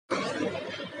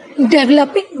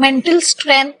Developing mental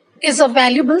strength is a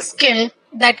valuable skill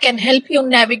that can help you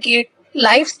navigate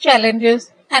life's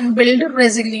challenges and build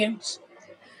resilience.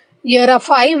 Here are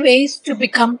 5 ways to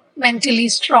become mentally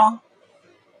strong.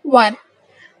 1.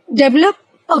 Develop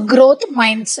a growth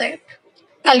mindset.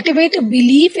 Cultivate a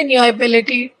belief in your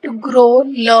ability to grow,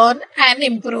 learn, and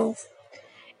improve.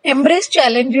 Embrace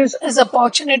challenges as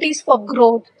opportunities for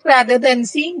growth rather than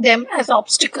seeing them as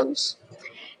obstacles.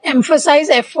 Emphasize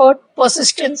effort,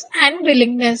 persistence, and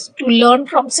willingness to learn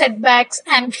from setbacks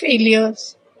and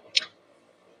failures.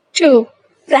 2.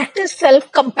 Practice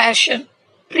self compassion.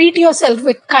 Treat yourself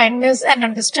with kindness and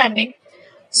understanding,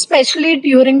 especially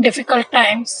during difficult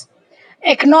times.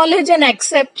 Acknowledge and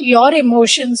accept your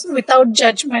emotions without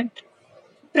judgment.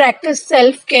 Practice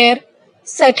self care,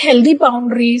 set healthy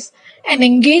boundaries, and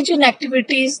engage in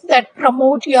activities that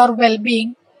promote your well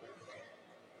being.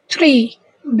 3.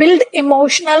 Build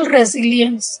emotional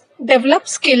resilience. Develop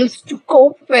skills to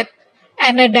cope with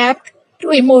and adapt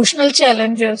to emotional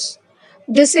challenges.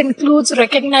 This includes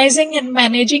recognizing and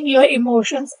managing your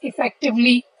emotions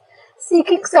effectively,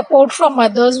 seeking support from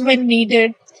others when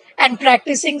needed, and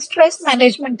practicing stress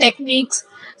management techniques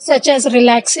such as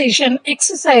relaxation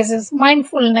exercises,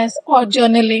 mindfulness, or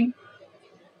journaling.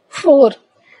 4.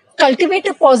 Cultivate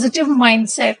a positive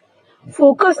mindset.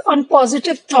 Focus on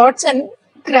positive thoughts and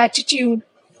gratitude.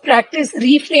 Practice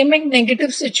reframing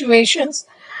negative situations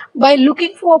by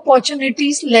looking for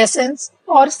opportunities, lessons,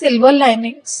 or silver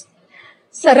linings.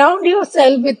 Surround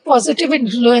yourself with positive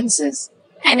influences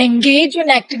and engage in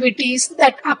activities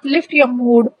that uplift your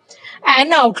mood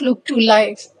and outlook to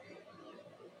life.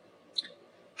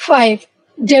 5.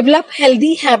 Develop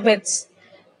healthy habits.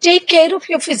 Take care of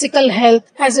your physical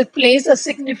health as it plays a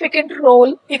significant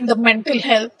role in the mental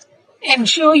health.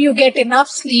 Ensure you get enough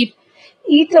sleep,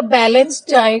 eat a balanced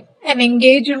diet, and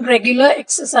engage in regular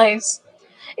exercise.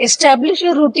 Establish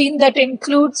a routine that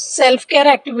includes self care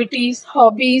activities,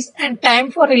 hobbies, and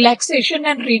time for relaxation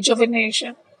and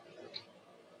rejuvenation.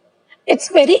 It's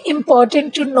very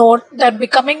important to note that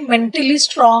becoming mentally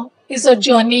strong is a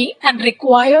journey and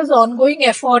requires ongoing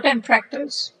effort and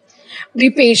practice. Be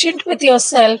patient with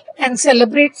yourself and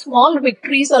celebrate small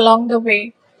victories along the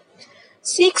way.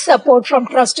 Seek support from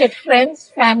trusted friends,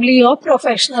 family, or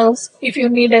professionals if you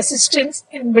need assistance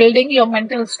in building your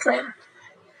mental strength.